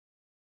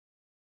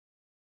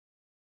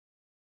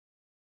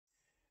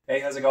Hey,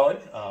 how's it going?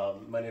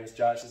 My name is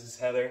Josh, this is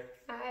Heather.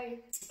 Hi.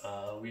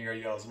 We are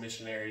y'all's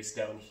missionaries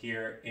down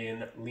here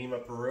in Lima,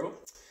 Peru.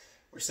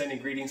 We're sending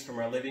greetings from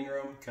our living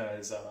room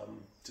because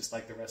just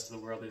like the rest of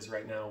the world is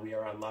right now, we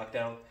are on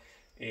lockdown.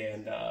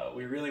 And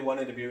we really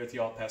wanted to be with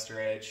y'all,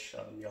 Pastor Edge,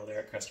 y'all there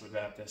at Crestwood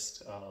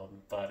Baptist.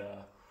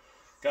 But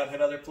God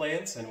had other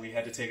plans and we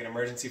had to take an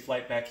emergency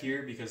flight back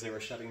here because they were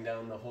shutting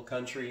down the whole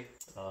country.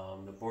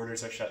 The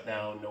borders are shut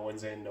down, no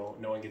one's in, no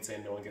one gets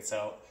in, no one gets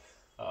out.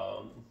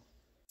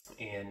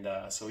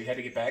 So we had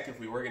to get back if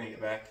we were going to get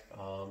back.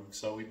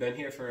 So we've been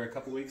here for a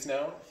couple weeks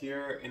now,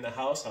 here in the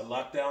house on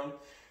lockdown.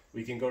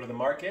 We can go to the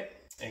market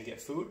and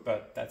get food,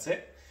 but that's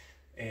it.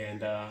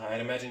 And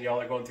I'd imagine y'all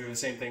are going through the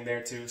same thing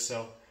there too.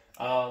 So,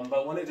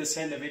 but wanted to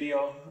send a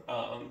video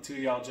to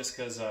y'all just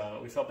because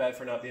we felt bad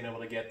for not being able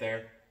to get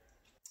there,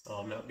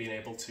 not being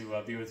able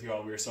to be with you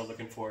all. We were so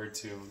looking forward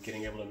to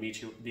being able to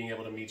meet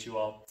you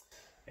all,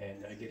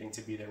 and getting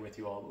to be there with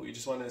you all. But we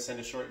just wanted to send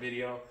a short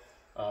video.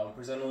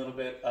 Present a little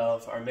bit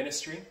of our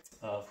ministry,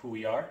 of who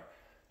we are.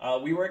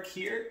 We work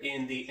here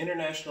in the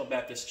International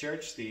Baptist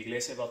Church, the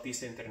Iglesia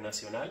Bautista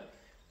Internacional,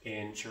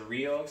 in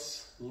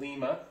Chorrillos,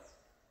 Lima.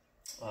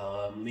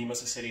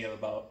 Lima's a city of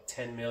about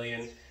 10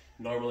 million.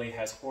 Normally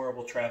has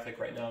horrible traffic.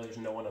 Right now there's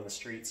no one on the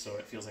street, so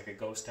it feels like a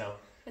ghost town.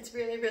 It's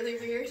really, really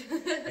weird.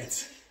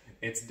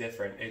 It's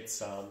different.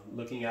 It's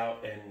looking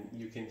out and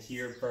you can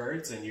hear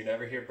birds, and you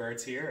never hear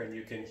birds here, and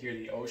you can hear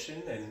the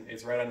ocean, and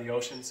it's right on the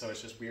ocean, so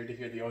it's just weird to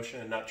hear the ocean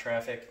and not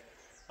traffic.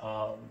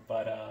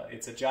 But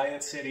it's a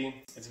giant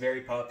city. It's very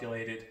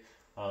populated.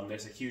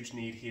 There's a huge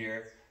need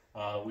here.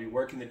 We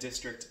work in the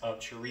district of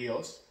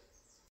Chorrillos,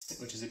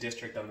 which is a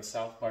district on the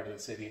south part of the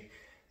city,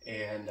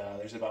 and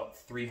there's about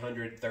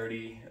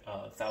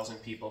 330,000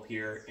 people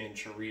here in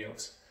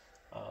Chorrillos.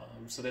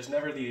 So there's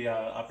never the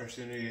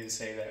opportunity to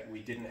say that we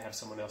didn't have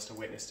someone else to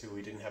witness to,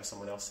 we didn't have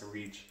someone else to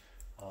reach.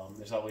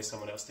 There's always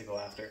someone else to go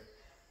after.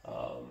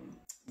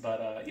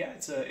 Yeah,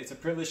 it's a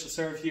privilege to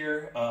serve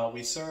here.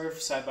 We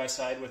serve side by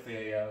side with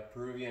a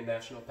Peruvian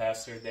national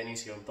pastor,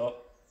 Denis Yonto,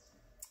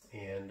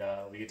 and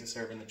we get to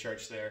serve in the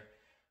church there.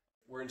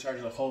 We're in charge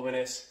of the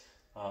jóvenes.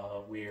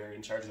 We're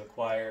in charge of the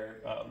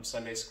choir,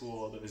 Sunday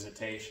school, the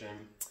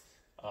visitation.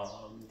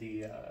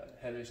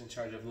 Heather's in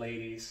charge of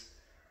ladies.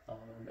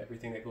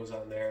 Everything that goes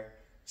on there.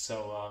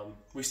 So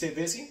we stay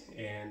busy,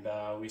 and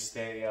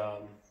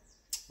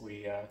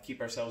we keep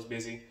ourselves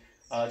busy.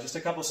 Just a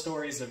couple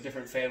stories of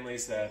different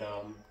families that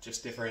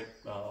just different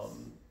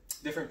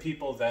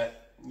people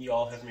that you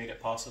all have made it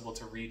possible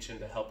to reach and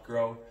to help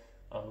grow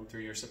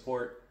through your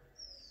support.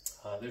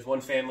 There's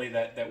one family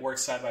that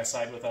works side by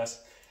side with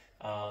us.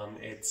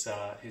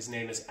 His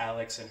name is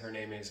Alex and her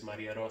name is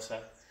Maria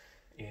Rosa,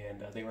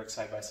 and they work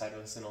side by side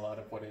with us in a lot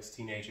of what is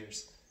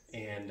teenagers.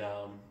 And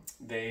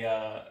they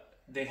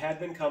had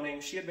been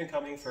coming. She had been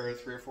coming for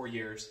 3 or 4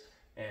 years,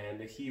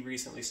 and he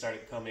recently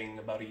started coming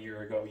about a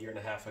year and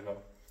a half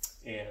ago.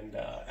 And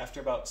after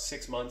about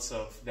 6 months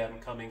of them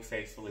coming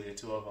faithfully, the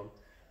two of them,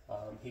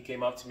 he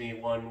came up to me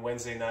one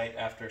Wednesday night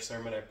after a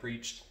sermon I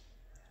preached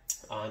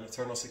on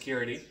eternal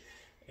security,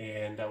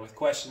 and with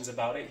questions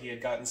about it. He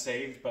had gotten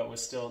saved, but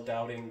was still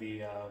doubting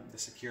the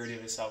security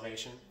of his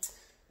salvation.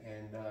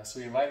 And so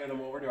we invited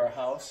him over to our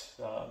house.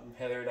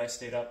 Heather and I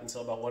stayed up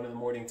until about 1 in the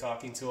morning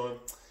talking to him,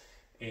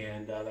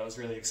 and that was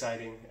really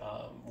exciting.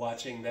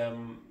 Watching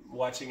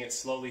it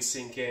slowly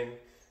sink in,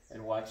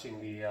 and watching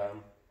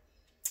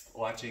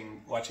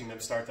them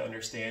start to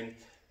understand.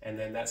 And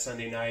then that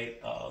Sunday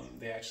night,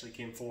 they actually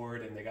came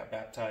forward and they got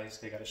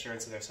baptized. They got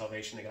assurance of their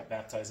salvation. They got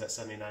baptized that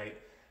Sunday night,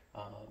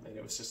 and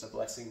it was just a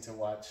blessing to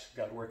watch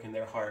God work in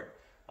their heart.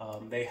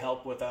 They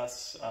help with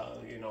us,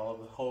 all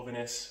the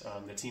jóvenes,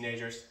 the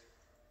teenagers,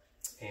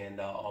 and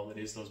all that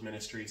is those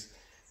ministries,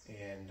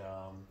 and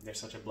they're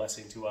such a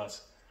blessing to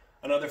us.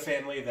 Another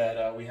family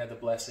that we had the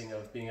blessing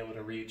of being able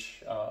to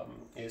reach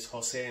is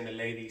Jose and the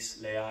ladies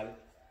Leal,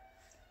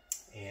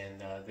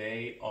 and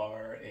they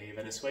are a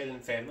Venezuelan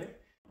family.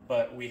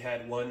 But we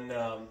had one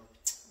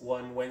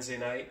Wednesday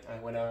night, I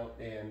went out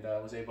and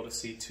was able to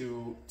see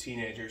two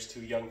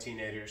young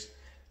teenagers,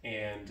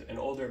 and an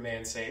older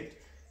man saved.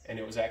 And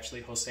it was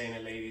actually Jose and the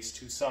ladies'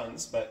 2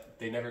 sons, but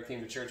they never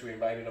came to church. We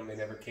invited them, they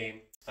never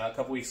came. A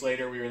couple weeks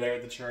later, we were there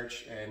at the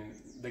church, and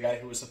the guy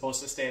who was supposed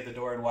to stay at the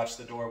door and watch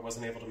the door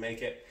wasn't able to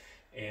make it.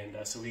 And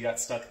so we got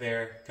stuck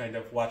there, kind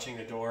of watching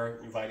the door,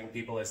 inviting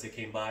people as they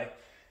came by.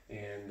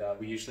 And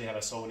we usually have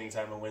a soul winning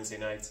time on Wednesday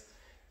nights.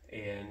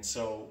 And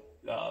so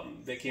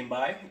they came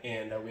by,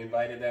 and we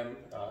invited them,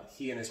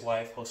 he and his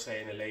wife, Jose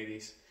and the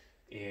ladies.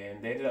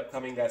 And they ended up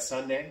coming that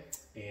Sunday,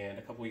 and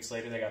a couple weeks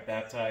later they got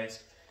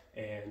baptized.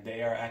 And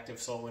they are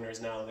active soul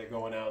winners now. They're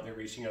going out, they're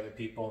reaching other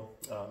people.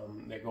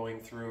 They're going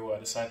through a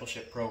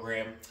discipleship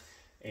program,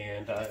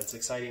 and it's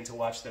exciting to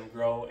watch them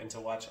grow and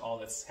to watch all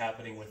that's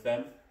happening with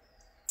them.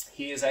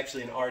 He is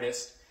actually an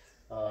artist.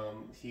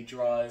 He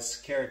draws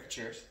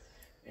caricatures,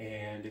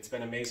 and it's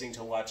been amazing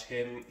to watch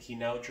him. He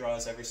now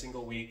draws every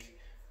single week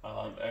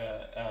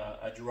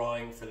a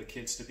drawing for the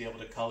kids to be able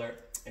to color,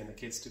 and the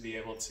kids to be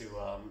able to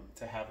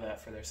have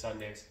that for their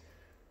Sundays.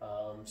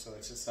 So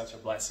it's just such a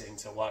blessing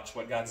to watch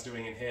what God's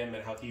doing in him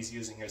and how he's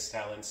using his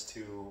talents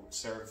to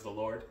serve the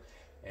Lord,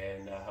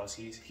 and how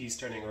he's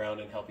turning around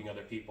and helping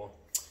other people.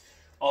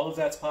 All of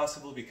that's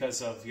possible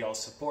because of y'all's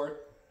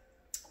support.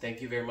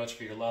 Thank you very much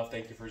for your love.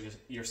 Thank you for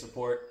your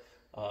support.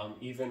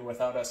 Even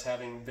without us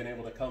having been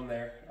able to come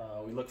there,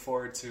 we look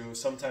forward to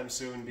sometime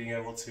soon being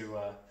able to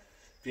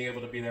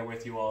be there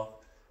with you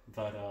all.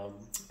 But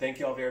thank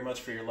you all very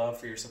much for your love,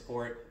 for your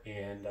support,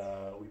 and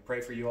we pray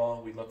for you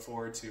all. We look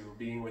forward to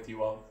being with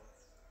you all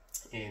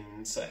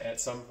at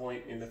some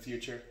point in the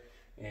future,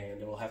 and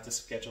we'll have to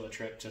schedule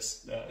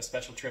a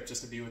special trip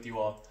just to be with you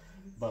all.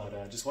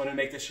 But just wanted to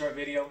make this short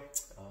video,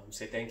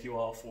 say thank you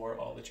all for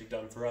all that you've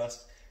done for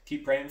us.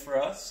 Keep praying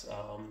for us.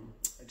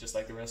 Just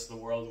like the rest of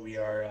the world, we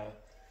are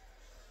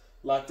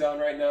locked down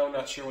right now,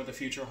 not sure what the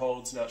future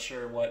holds, not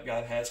sure what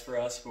God has for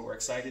us, but we're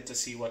excited to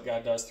see what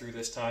God does through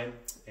this time,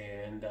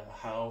 and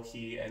how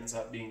he ends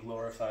up being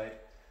glorified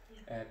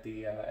at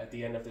the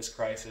end of this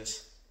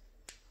crisis,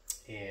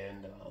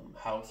 and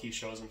how he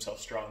shows himself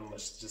strong,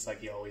 just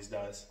like he always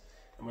does.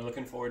 And we're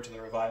looking forward to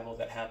the revival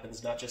that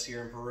happens not just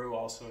here in Peru,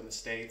 also in the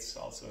States,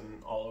 also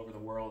in all over the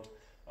world,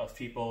 of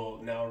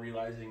people now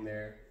realizing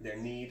their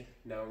need,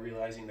 now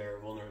realizing their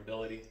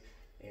vulnerability,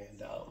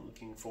 and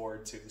looking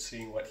forward to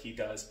seeing what he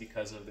does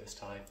because of this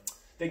time.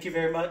 Thank you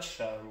very much.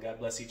 God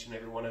bless each and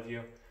every one of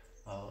you.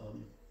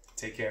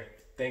 Take care.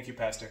 Thank you,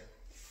 Pastor.